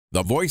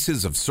The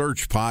Voices of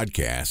Search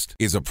podcast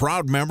is a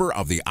proud member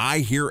of the I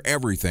Hear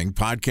Everything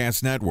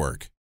podcast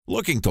network.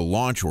 Looking to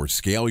launch or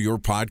scale your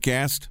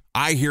podcast?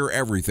 I Hear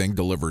Everything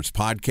delivers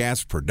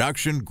podcast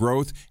production,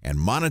 growth, and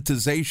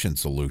monetization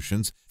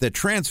solutions that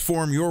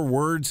transform your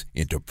words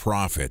into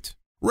profit.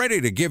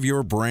 Ready to give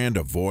your brand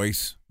a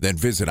voice? Then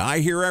visit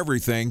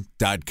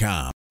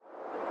iheareverything.com.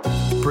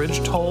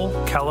 Bridge toll,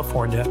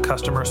 California,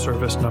 customer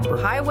service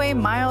number. Highway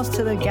miles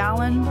to the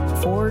gallon,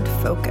 Ford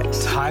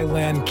Focus.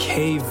 Thailand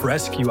cave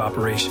rescue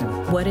operation.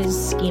 What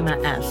is Schema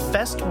F?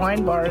 Best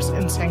wine bars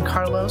in San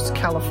Carlos,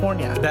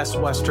 California. Best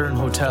Western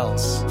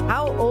hotels.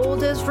 How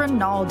old is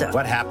Ronaldo?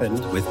 What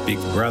happened with Big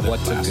Brother?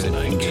 What's a good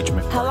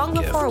engagement? How long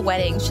before a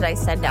wedding should I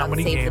send out How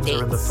many save games the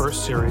dates? are in the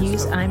first series?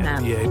 Use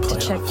IMAP to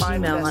check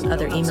email on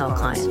other email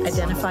clients.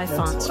 Identify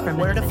fonts from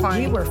Where to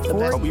find We were the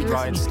 4 best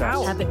years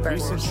out. Habit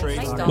burgers.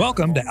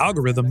 Welcome to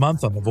Algorithm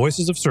Month on the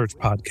Voices of Search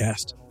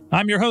podcast.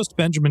 I'm your host,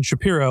 Benjamin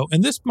Shapiro,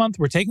 and this month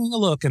we're taking a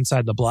look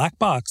inside the black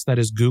box that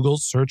is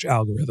Google's search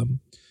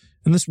algorithm.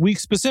 And this week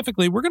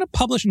specifically, we're going to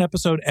publish an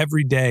episode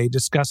every day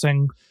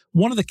discussing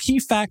one of the key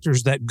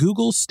factors that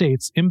Google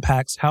states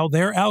impacts how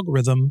their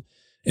algorithm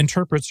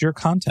interprets your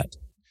content.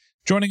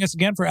 Joining us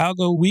again for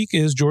Algo Week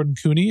is Jordan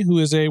Koene, who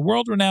is a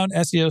world-renowned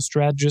SEO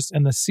strategist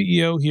and the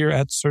CEO here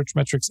at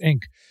Searchmetrics,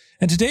 Inc.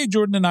 And today,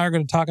 Jordan and I are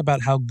going to talk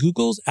about how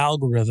Google's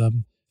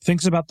algorithm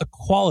thinks about the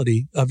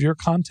quality of your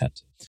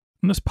content.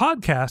 And this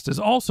podcast is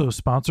also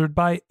sponsored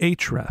by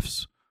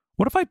Ahrefs.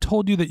 What if I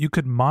told you that you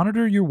could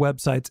monitor your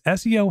website's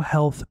SEO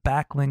health,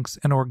 backlinks,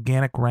 and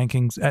organic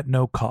rankings at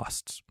no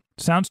costs?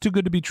 Sounds too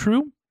good to be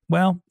true?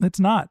 Well,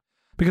 it's not,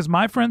 because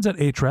my friends at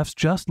Ahrefs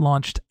just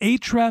launched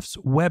Ahrefs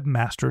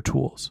Webmaster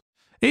Tools.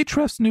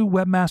 Ahrefs' new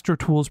Webmaster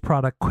Tools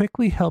product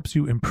quickly helps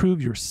you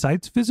improve your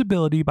site's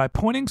visibility by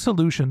pointing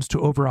solutions to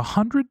over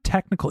 100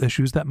 technical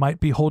issues that might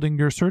be holding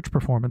your search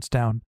performance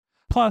down.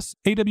 Plus,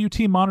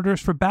 AWT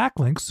monitors for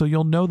backlinks so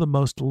you'll know the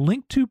most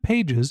linked to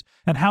pages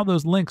and how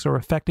those links are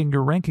affecting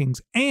your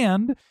rankings.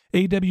 And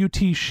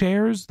AWT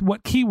shares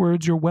what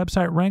keywords your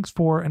website ranks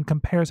for and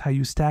compares how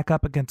you stack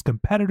up against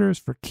competitors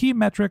for key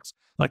metrics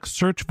like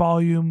search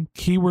volume,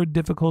 keyword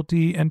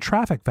difficulty, and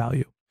traffic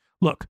value.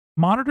 Look,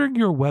 monitoring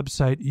your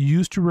website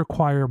used to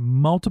require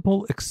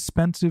multiple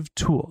expensive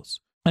tools.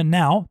 And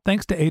now,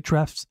 thanks to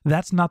Ahrefs,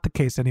 that's not the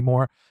case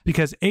anymore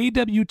because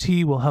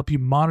AWT will help you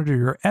monitor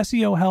your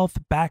SEO health,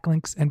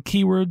 backlinks, and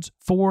keywords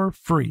for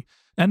free.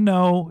 And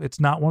no, it's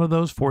not one of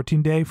those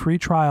 14-day free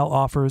trial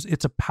offers.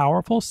 It's a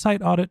powerful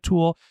site audit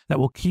tool that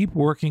will keep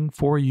working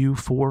for you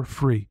for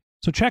free.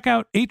 So check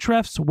out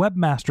Ahrefs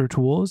Webmaster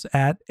Tools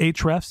at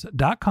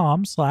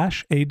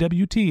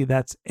ahrefs.com/AWT.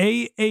 That's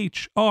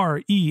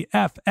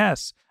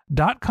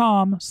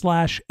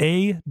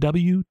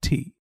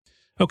ahrefs.com/AWT.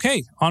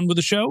 Okay, on with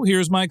the show.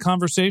 Here's my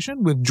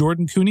conversation with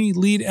Jordan Koene,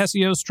 lead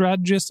SEO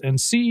strategist and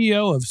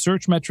CEO of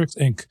Searchmetrics,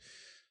 Inc.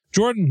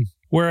 Jordan,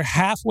 we're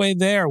halfway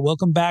there.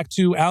 Welcome back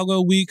to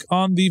Algo Week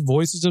on the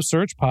Voices of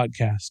Search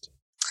podcast.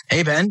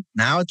 Hey, Ben,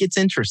 now it gets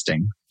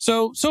interesting.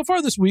 So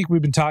far this week,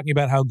 we've been talking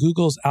about how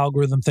Google's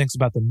algorithm thinks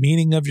about the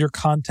meaning of your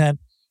content,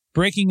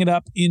 breaking it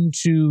up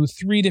into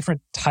 3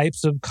 different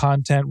types of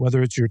content,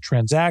 whether it's your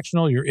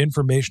transactional, your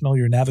informational,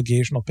 your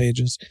navigational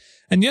pages.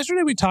 And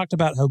yesterday, we talked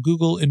about how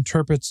Google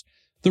interprets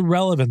the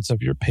relevance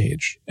of your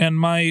page. And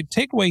my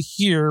takeaway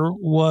here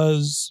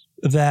was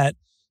that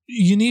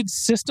you need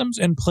systems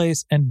in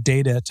place and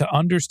data to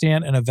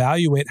understand and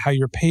evaluate how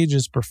your page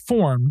is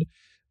performed,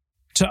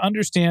 to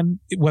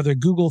understand whether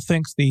Google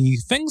thinks the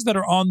things that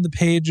are on the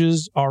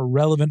pages are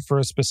relevant for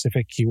a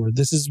specific keyword.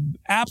 This is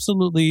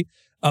absolutely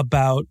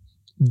about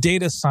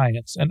data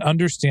science and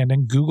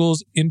understanding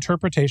Google's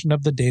interpretation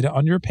of the data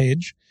on your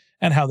page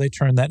and how they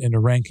turn that into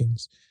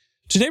rankings.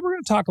 Today, we're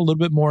going to talk a little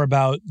bit more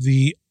about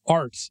the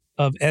art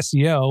of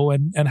SEO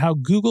and how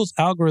Google's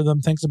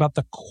algorithm thinks about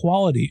the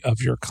quality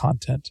of your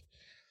content.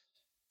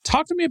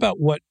 Talk to me about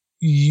what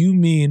you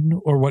mean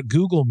or what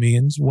Google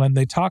means when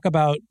they talk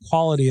about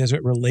quality as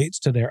it relates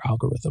to their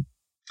algorithm.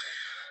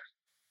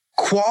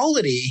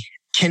 Quality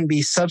can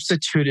be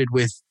substituted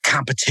with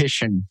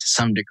competition to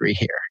some degree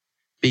here,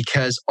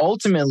 because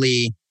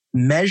ultimately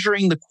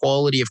measuring the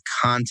quality of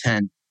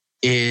content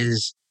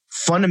is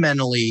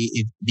fundamentally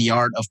the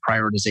art of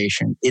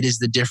prioritization. It is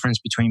the difference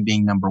between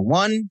being number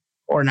 1,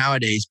 or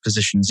nowadays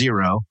position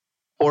 0,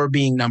 or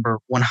being number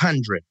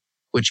 100,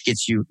 which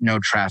gets you no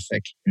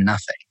traffic,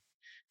 nothing.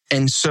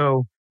 And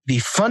so the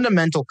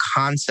fundamental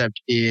concept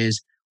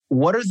is,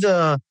 what are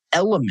the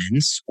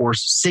elements or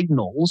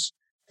signals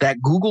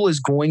that Google is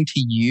going to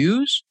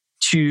use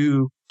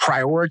to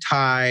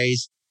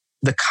prioritize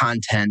the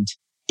content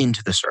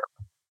into the server?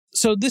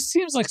 So this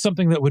seems like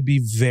something that would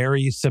be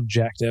very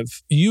subjective.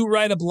 You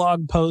write a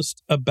blog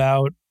post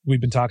about,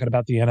 we've been talking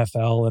about the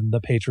NFL and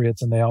the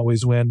Patriots and they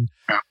always win.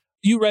 Yeah.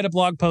 You write a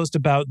blog post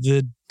about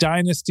the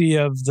dynasty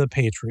of the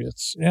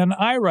Patriots. And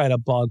I write a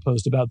blog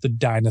post about the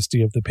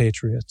dynasty of the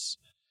Patriots.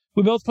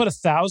 We both put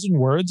 1,000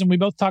 words and we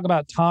both talk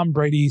about Tom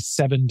Brady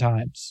 7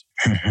 times.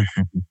 How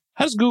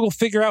does Google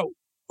figure out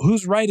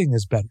whose writing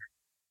is better?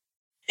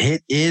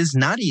 It is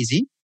not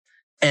easy.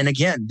 And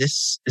again,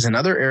 this is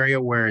another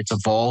area where it's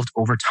evolved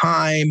over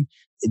time.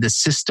 The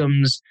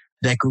systems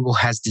that Google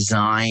has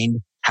designed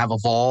have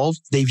evolved.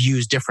 They've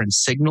used different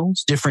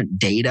signals, different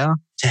data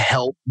to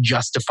help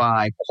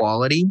justify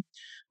quality.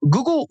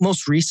 Google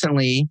most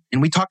recently,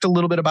 and we talked a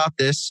little bit about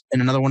this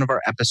in another one of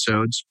our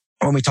episodes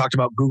when we talked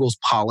about Google's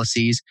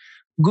policies.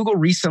 Google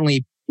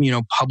recently,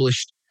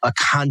 published a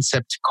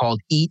concept called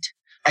EAT,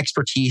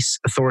 expertise,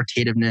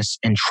 authoritativeness,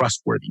 and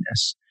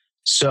trustworthiness.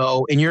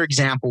 So in your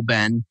example,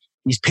 Ben,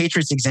 these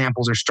Patriots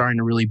examples are starting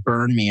to really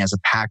burn me as a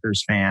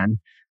Packers fan.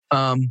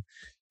 Do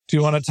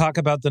you want to talk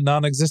about the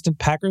non-existent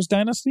Packers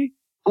dynasty?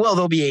 Well,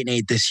 they'll be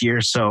 8-8 this year,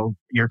 so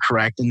you're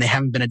correct. And they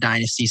haven't been a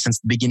dynasty since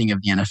the beginning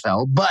of the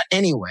NFL. But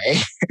anyway,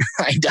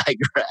 I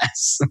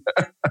digress.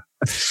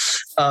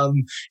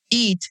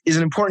 EAT is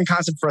an important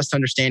concept for us to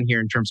understand here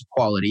in terms of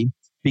quality,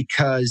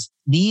 because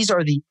these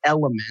are the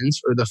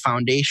elements or the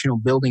foundational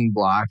building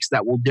blocks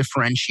that will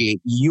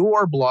differentiate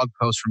your blog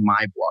post from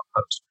my blog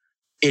post.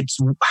 It's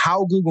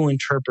how Google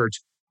interprets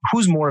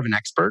who's more of an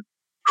expert,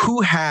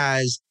 who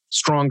has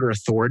stronger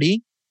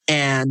authority,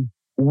 and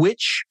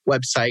which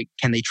website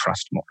can they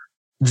trust more.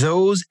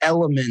 Those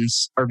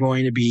elements are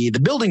going to be the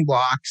building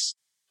blocks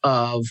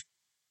of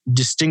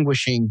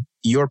distinguishing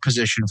your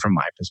position from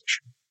my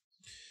position.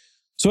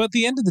 So at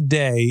the end of the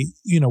day,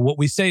 what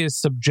we say is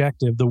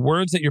subjective. The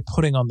words that you're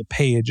putting on the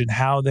page and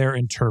how they're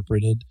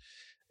interpreted,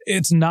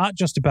 it's not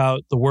just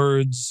about the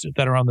words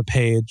that are on the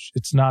page.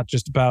 It's not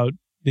just about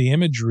the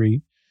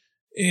imagery.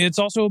 It's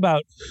also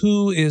about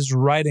who is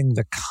writing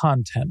the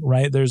content,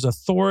 right? There's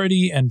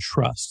authority and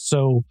trust.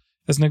 So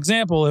as an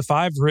example, if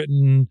I've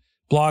written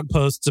blog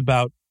posts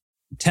about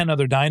 10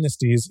 other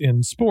dynasties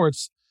in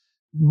sports,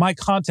 my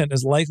content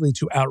is likely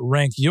to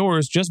outrank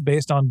yours just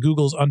based on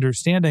Google's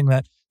understanding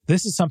that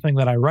this is something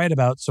that I write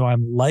about, so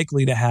I'm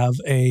likely to have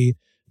a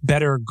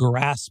better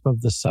grasp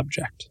of the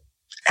subject.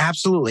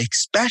 Absolutely,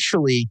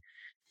 especially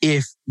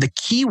if the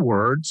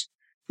keywords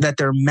that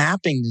they're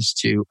mapping this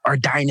to are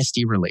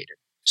dynasty related.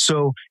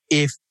 So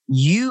if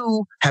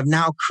you have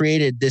now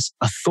created this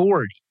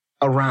authority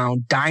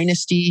around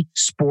dynasty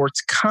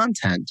sports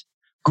content,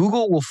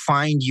 Google will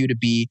find you to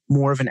be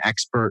more of an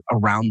expert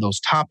around those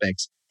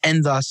topics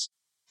and thus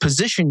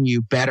position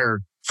you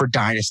better for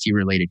dynasty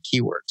related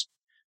keywords.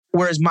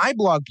 Whereas my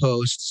blog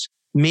posts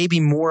may be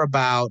more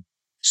about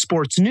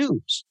sports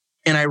news.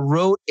 And I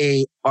wrote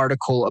an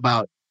article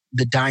about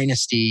the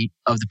dynasty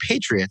of the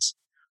Patriots.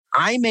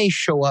 I may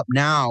show up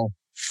now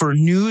for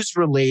news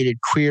related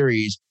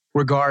queries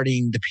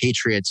regarding the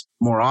Patriots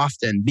more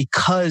often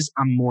because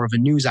I'm more of a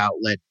news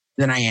outlet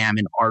than I am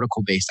an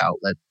article-based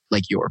outlet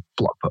like your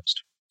blog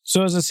post.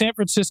 So as a San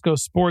Francisco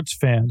sports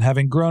fan,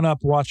 having grown up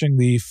watching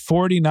the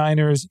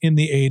 49ers in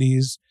the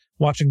 80s,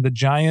 watching the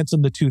Giants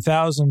in the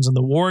 2000s and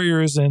the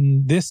Warriors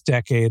in this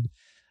decade,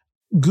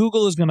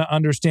 Google is going to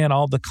understand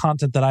all the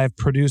content that I've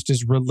produced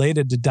is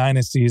related to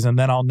dynasties, and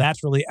then I'll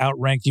naturally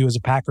outrank you as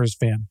a Packers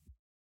fan.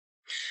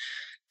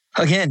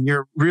 Again,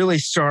 you're really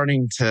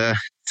starting to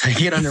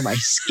get under my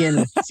skin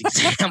with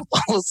these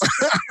examples.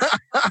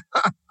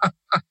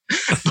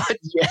 But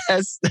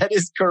yes, that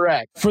is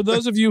correct. For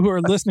those of you who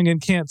are listening and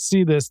can't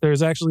see this,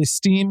 there's actually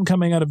steam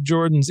coming out of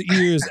Jordan's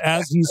ears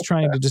as he's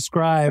trying to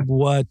describe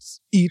what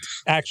EAT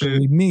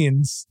actually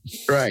means.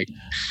 Right.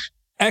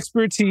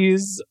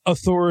 Expertise,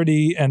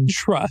 authority, and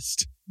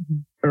trust.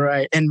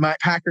 Right. And my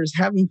Packers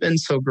haven't been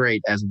so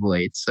great as of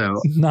late. So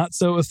not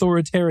so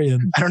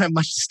authoritarian. I don't have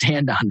much to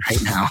stand on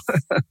right now.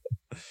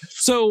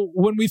 So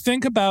when we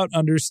think about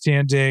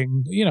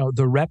understanding,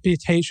 the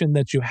reputation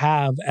that you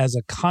have as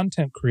a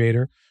content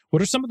creator,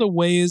 what are some of the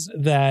ways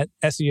that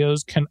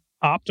SEOs can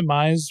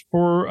optimize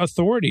for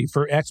authority,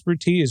 for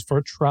expertise,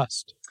 for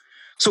trust?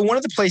 So one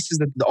of the places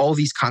that all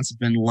these concepts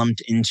have been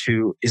lumped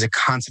into is a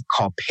concept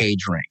called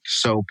PageRank.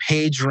 So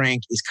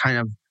PageRank is kind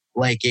of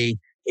like a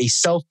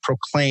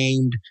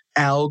self-proclaimed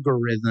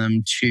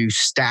algorithm to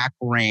stack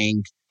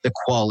rank the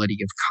quality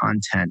of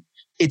content.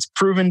 It's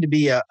proven to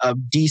be a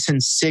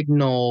decent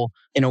signal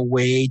in a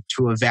way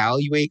to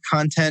evaluate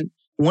content.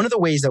 One of the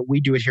ways that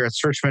we do it here at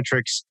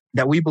Searchmetrics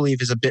that we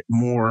believe is a bit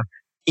more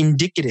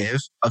indicative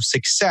of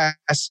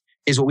success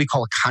is what we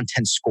call a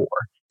content score.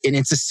 And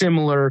it's a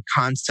similar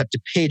concept to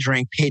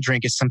PageRank.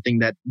 PageRank is something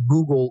that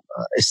Google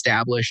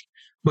established.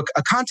 But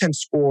a content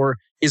score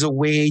is a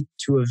way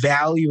to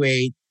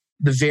evaluate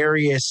the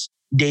various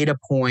data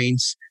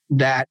points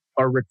that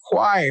are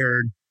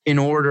required in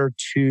order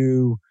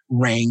to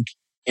rank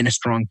in a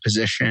strong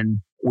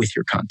position with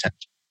your content.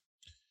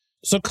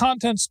 So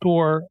content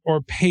score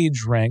or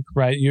page rank,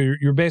 right?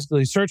 You're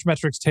basically,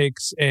 Searchmetrics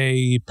takes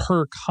a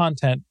per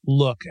content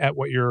look at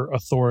what your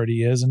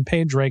authority is, and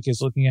page rank is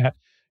looking at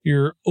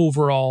your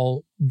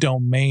overall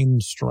domain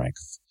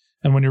strength.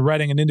 And when you're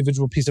writing an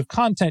individual piece of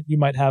content, you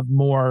might have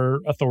more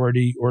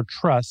authority or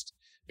trust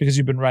because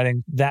you've been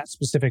writing that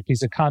specific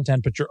piece of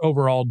content, but your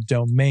overall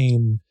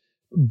domain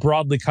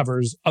broadly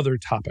covers other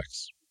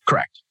topics.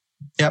 Correct.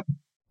 Yep.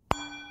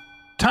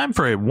 Time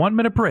for a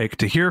 1-minute break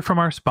to hear from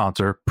our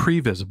sponsor,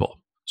 Previsible.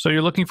 So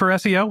you're looking for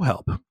SEO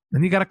help,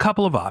 and you got a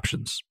couple of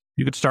options.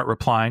 You could start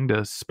replying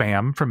to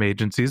spam from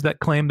agencies that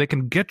claim they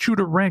can get you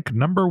to rank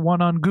number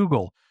one on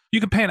Google. You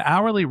can pay an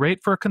hourly rate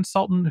for a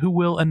consultant who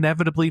will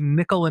inevitably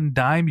nickel and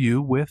dime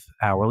you with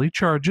hourly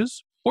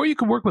charges. Or you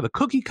can work with a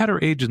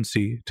cookie-cutter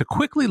agency to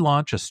quickly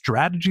launch a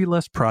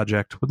strategy-less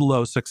project with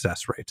low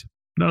success rate.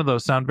 None of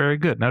those sound very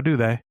good, now do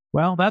they?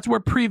 Well, that's where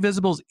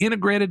Previsible's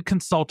integrated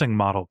consulting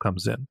model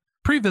comes in.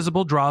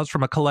 Previsible draws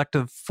from a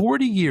collective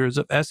 40 years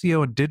of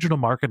SEO and digital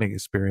marketing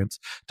experience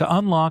to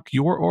unlock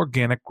your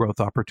organic growth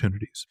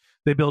opportunities.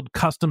 They build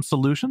custom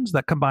solutions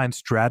that combine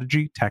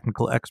strategy,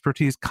 technical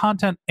expertise,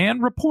 content,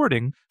 and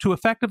reporting to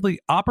effectively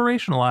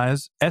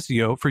operationalize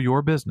SEO for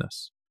your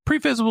business.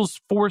 Previsible's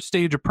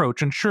 4-stage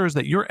approach ensures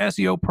that your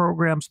SEO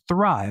programs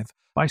thrive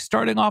by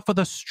starting off with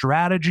a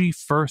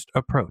strategy-first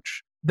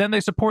approach. Then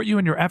they support you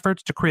in your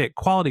efforts to create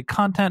quality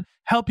content,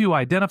 help you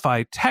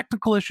identify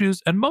technical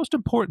issues, and most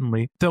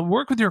importantly, they'll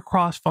work with your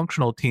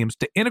cross-functional teams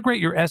to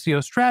integrate your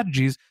SEO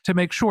strategies to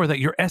make sure that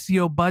your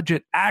SEO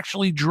budget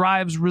actually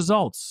drives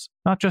results,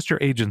 not just your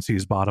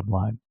agency's bottom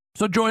line.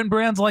 So join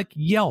brands like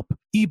Yelp,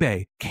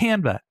 eBay,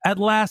 Canva,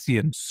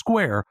 Atlassian,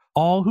 Square,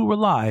 all who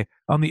rely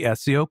on the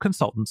SEO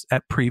consultants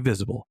at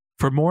Previsible.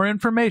 For more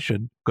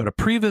information, go to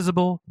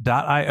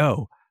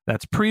previsible.io.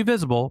 That's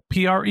Previsible,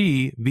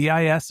 Previsible.io.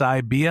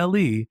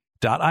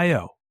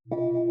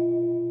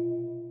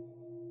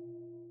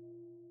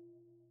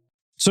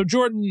 So,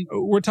 Jordan,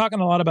 we're talking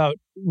a lot about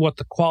what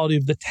the quality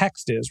of the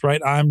text is,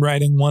 right? I'm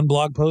writing one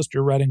blog post,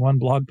 you're writing one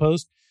blog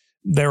post.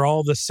 They're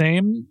all the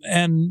same.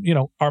 And,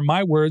 are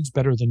my words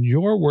better than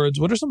your words?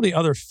 What are some of the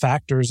other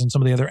factors and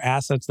some of the other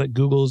assets that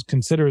Google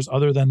considers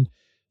other than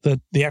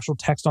the actual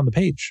text on the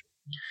page?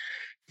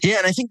 Yeah,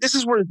 and I think this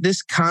is where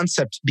this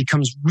concept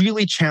becomes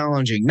really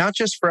challenging, not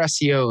just for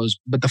SEOs,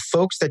 but the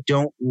folks that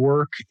don't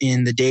work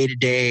in the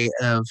day-to-day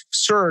of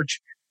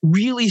search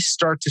really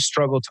start to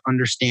struggle to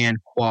understand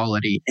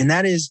quality. And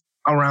that is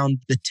around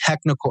the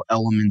technical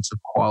elements of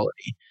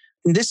quality.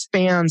 And this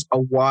spans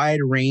a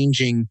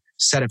wide-ranging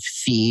set of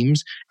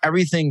themes,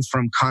 everything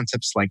from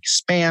concepts like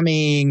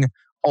spamming,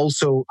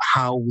 also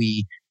how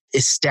we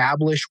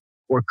establish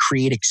or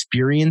create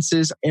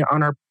experiences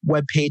on our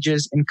web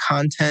pages and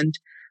content.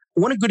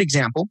 One good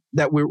example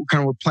that we're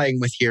playing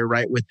with here,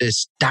 right, with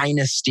this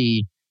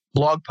dynasty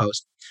blog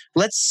post.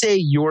 Let's say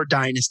your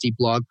dynasty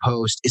blog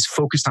post is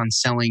focused on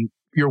selling,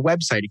 your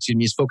website,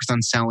 is focused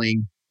on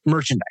selling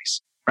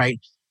merchandise, right?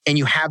 And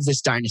you have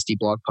this dynasty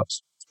blog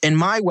post. And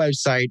my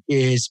website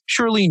is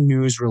purely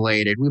news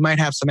related. We might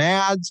have some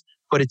ads,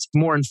 but it's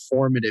more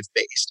informative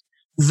based.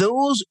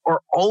 Those are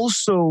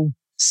also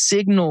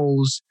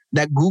signals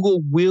that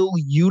Google will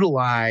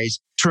utilize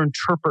to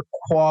interpret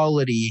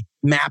quality,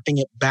 mapping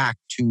it back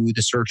to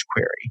the search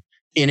query.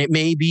 And it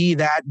may be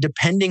that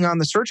depending on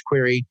the search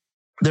query,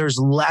 there's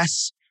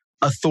less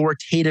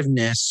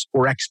authoritativeness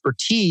or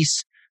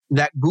expertise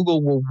that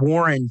Google will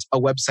warrant a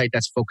website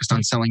that's focused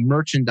on selling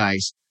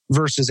merchandise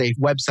versus a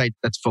website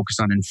that's focused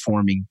on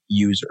informing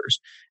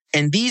users.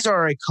 And these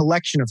are a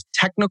collection of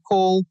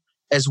technical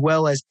as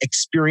well as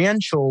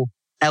experiential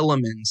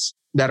elements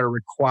that are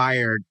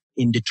required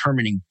in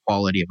determining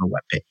quality of a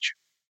web page.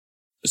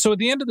 So at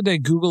the end of the day,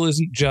 Google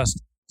isn't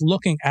just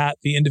looking at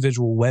the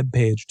individual web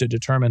page to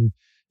determine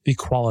the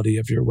quality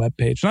of your web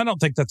page. And I don't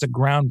think that's a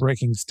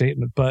groundbreaking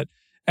statement, but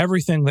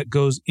everything that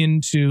goes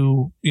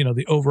into,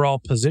 the overall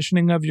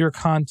positioning of your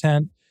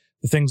content,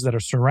 the things that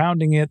are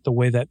surrounding it, the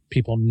way that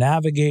people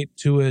navigate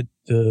to it,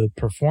 the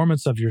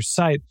performance of your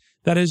site,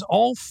 that is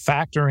all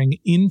factoring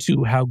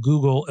into how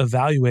Google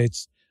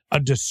evaluates a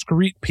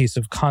discrete piece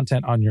of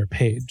content on your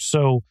page.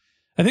 So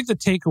I think the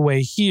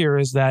takeaway here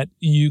is that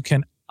you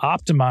can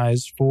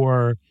optimize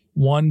for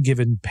one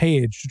given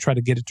page to try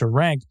to get it to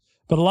rank.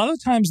 But a lot of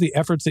the times the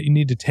efforts that you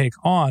need to take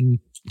on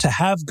to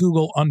have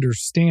Google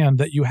understand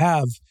that you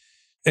have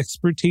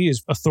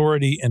expertise,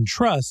 authority, and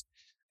trust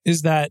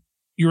is that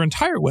your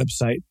entire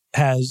website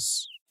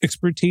has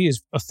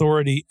expertise,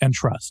 authority, and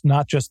trust,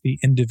 not just the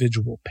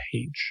individual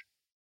page.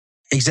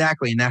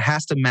 Exactly. And that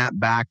has to map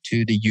back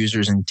to the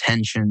user's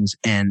intentions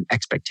and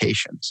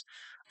expectations.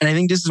 And I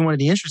think this is one of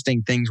the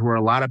interesting things where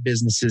a lot of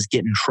businesses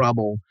get in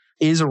trouble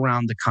is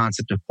around the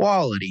concept of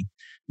quality,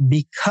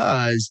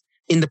 because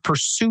in the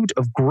pursuit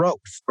of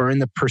growth or in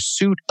the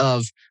pursuit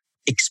of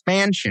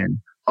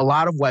expansion, a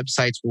lot of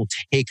websites will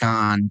take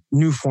on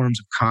new forms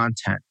of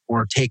content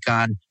or take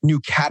on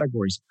new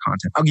categories of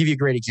content. I'll give you a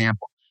great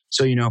example.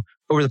 So,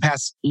 over the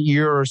past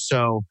year or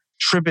so,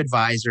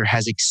 TripAdvisor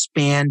has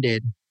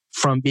expanded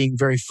from being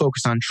very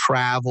focused on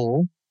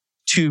travel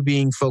to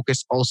being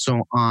focused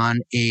also on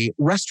a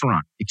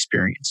restaurant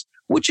experience,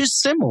 which is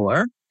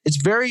similar. It's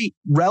very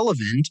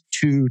relevant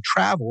to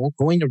travel.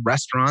 Going to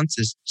restaurants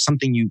is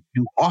something you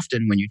do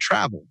often when you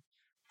travel.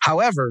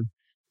 However,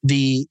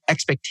 the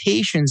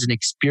expectations and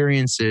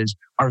experiences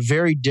are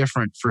very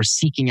different for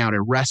seeking out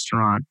a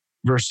restaurant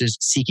versus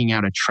seeking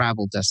out a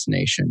travel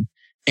destination.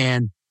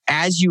 And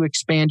as you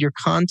expand your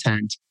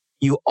content,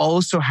 you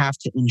also have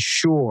to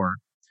ensure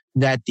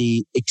that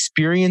the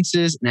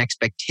experiences and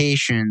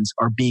expectations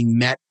are being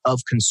met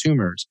of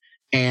consumers.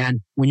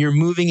 And when you're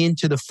moving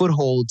into the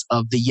footholds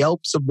of the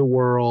Yelps of the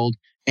world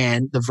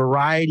and the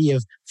variety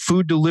of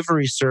food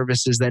delivery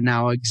services that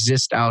now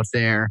exist out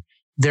there,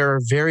 there are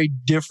very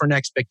different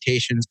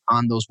expectations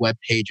on those web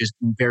pages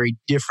and very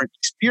different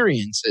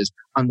experiences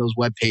on those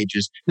web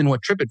pages than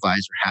what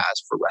TripAdvisor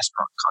has for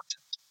restaurant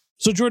content.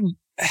 So Jordan,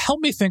 help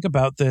me think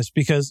about this,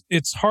 because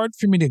it's hard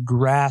for me to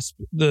grasp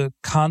the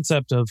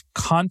concept of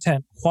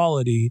content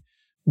quality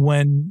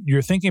when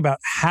you're thinking about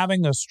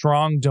having a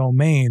strong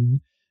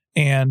domain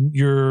and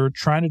you're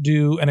trying to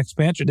do an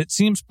expansion. It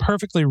seems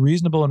perfectly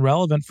reasonable and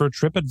relevant for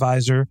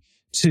TripAdvisor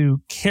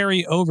to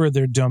carry over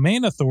their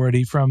domain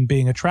authority from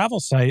being a travel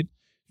site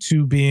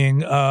to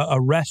being a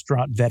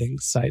restaurant vetting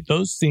site.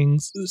 Those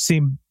things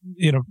seem,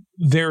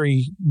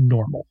 very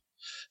normal.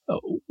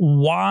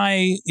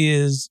 Why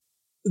is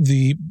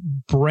the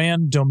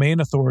brand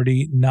domain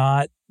authority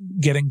not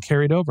getting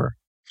carried over?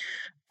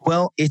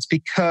 Well, it's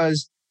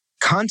because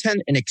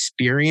content and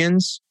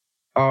experience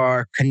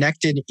are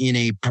connected in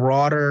a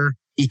broader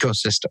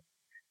ecosystem.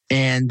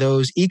 And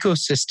those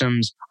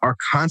ecosystems are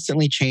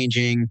constantly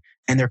changing,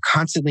 and they're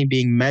constantly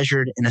being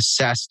measured and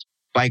assessed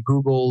by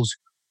Google's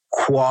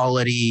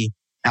quality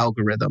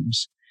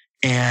algorithms.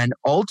 And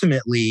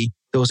ultimately,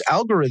 those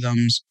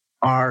algorithms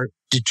are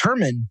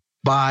determined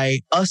by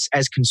us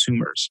as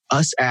consumers,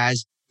 us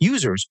as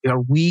users.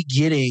 Are we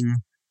getting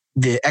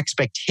the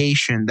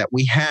expectation that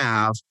we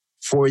have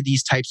for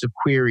these types of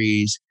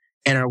queries?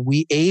 And are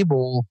we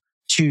able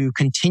to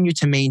continue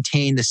to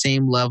maintain the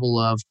same level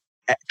of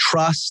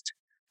trust,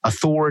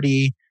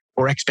 authority,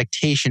 or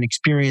expectation,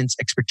 experience,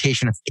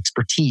 expectation of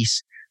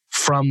expertise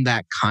from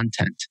that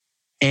content?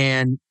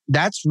 And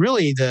that's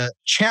really the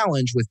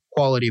challenge with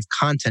quality of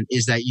content,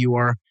 is that you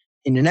are,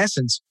 in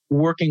essence,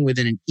 working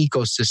within an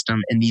ecosystem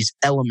and these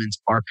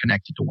elements are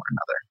connected to one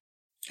another.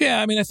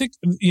 Yeah, I mean, I think,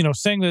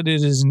 saying that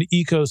it is an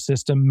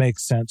ecosystem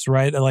makes sense,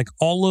 right? Like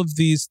all of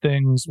these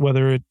things,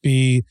 whether it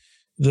be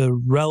the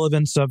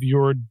relevance of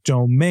your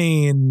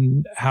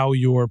domain, how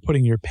you're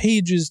putting your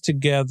pages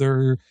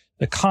together,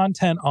 the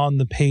content on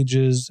the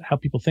pages, how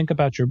people think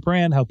about your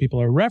brand, how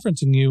people are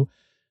referencing you,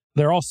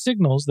 they're all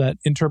signals that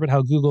interpret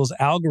how Google's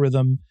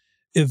algorithm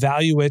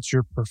evaluates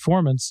your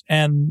performance.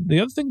 And the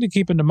other thing to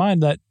keep into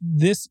mind that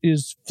this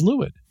is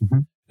fluid.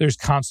 Mm-hmm. There's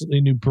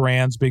constantly new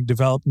brands being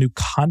developed, new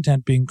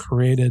content being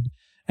created.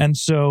 And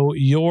so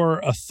your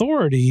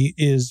authority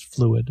is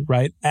fluid,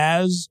 right?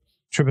 As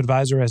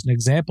TripAdvisor, as an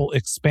example,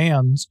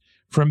 expands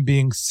from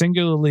being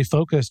singularly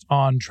focused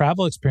on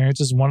travel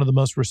experiences, one of the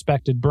most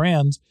respected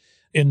brands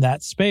in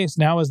that space.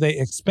 Now, as they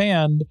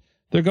expand,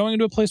 they're going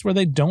into a place where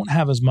they don't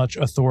have as much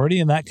authority,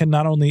 and that can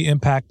not only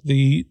impact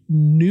the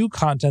new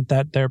content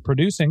that they're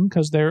producing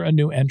because they're a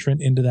new entrant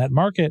into that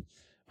market,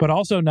 but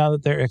also now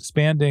that they're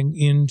expanding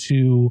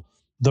into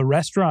the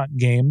restaurant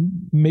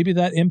game, maybe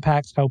that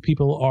impacts how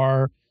people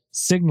are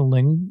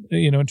signaling,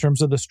 in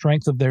terms of the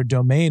strength of their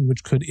domain,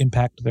 which could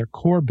impact their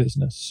core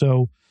business.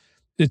 So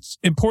it's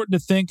important to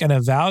think and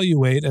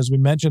evaluate, as we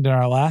mentioned in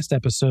our last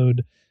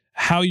episode,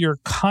 how your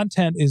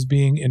content is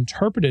being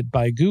interpreted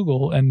by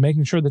Google and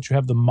making sure that you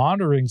have the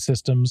monitoring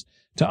systems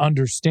to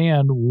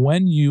understand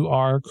when you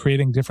are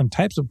creating different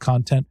types of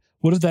content.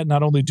 What is that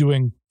not only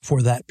doing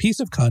for that piece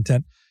of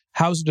content,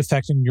 how is it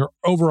affecting your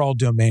overall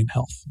domain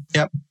health?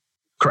 Yep,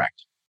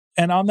 correct.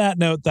 And on that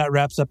note, that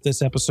wraps up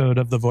this episode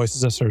of the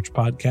Voices of Search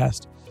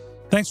podcast.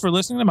 Thanks for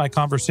listening to my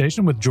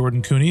conversation with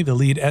Jordan Koene, the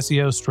lead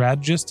SEO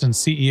strategist and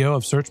CEO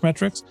of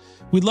Searchmetrics.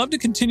 We'd love to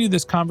continue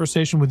this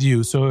conversation with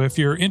you. So if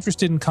you're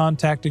interested in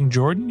contacting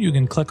Jordan, you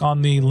can click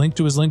on the link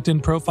to his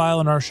LinkedIn profile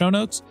in our show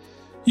notes.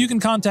 You can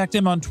contact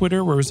him on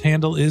Twitter, where his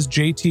handle is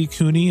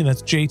JTKoene, and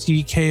that's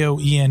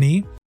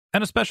JTKoene.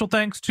 And a special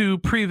thanks to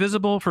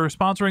Previsible for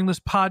sponsoring this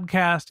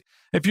podcast.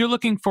 If you're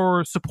looking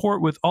for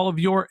support with all of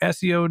your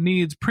SEO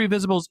needs,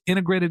 Previsible's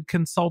integrated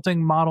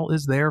consulting model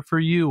is there for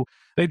you.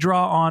 They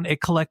draw on a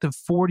collective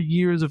 40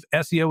 years of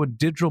SEO and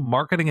digital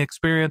marketing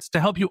experience to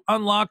help you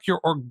unlock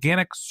your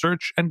organic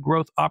search and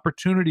growth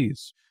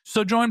opportunities.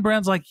 So join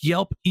brands like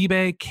Yelp,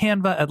 eBay,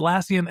 Canva,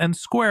 Atlassian, and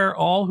Square,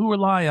 all who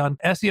rely on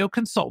SEO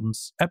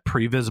consultants at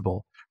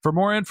Previsible. For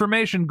more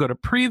information, go to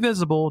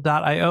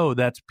previsible.io.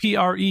 That's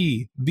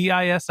previsible.io.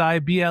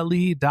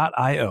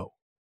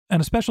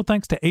 And a special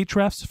thanks to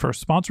Ahrefs for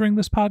sponsoring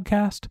this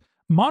podcast.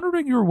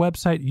 Monitoring your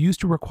website used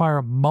to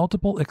require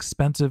multiple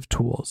expensive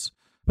tools,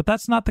 but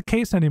that's not the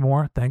case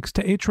anymore thanks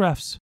to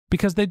Ahrefs,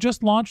 because they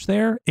just launched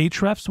their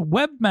Ahrefs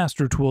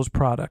Webmaster Tools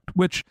product,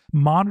 which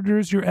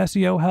monitors your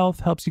SEO health,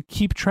 helps you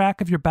keep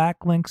track of your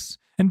backlinks,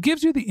 and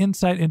gives you the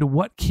insight into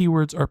what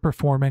keywords are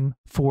performing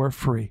for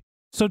free.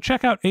 So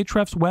check out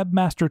Ahrefs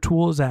Webmaster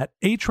Tools at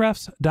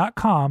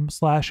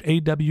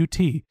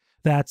ahrefs.com/AWT.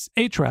 That's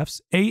Ahrefs,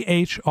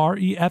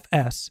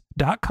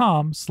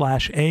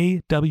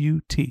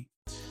 ahrefs.com/AWT.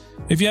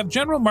 If you have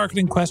general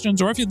marketing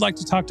questions, or if you'd like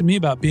to talk to me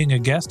about being a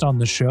guest on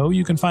the show,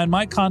 you can find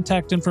my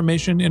contact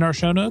information in our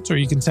show notes, or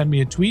you can send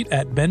me a tweet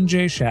at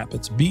BenJShap.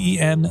 It's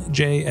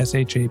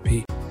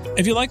BenJShap.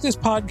 If you like this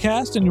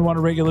podcast and you want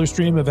a regular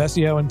stream of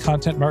SEO and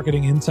content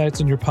marketing insights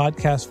in your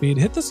podcast feed,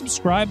 hit the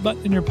subscribe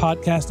button in your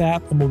podcast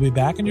app, and we'll be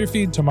back in your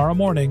feed tomorrow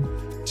morning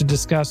to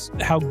discuss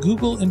how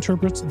Google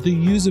interprets the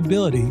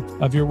usability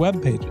of your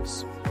web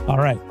pages. All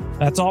right,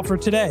 that's all for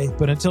today.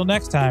 But until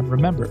next time,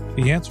 remember,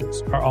 the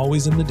answers are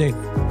always in the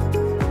data.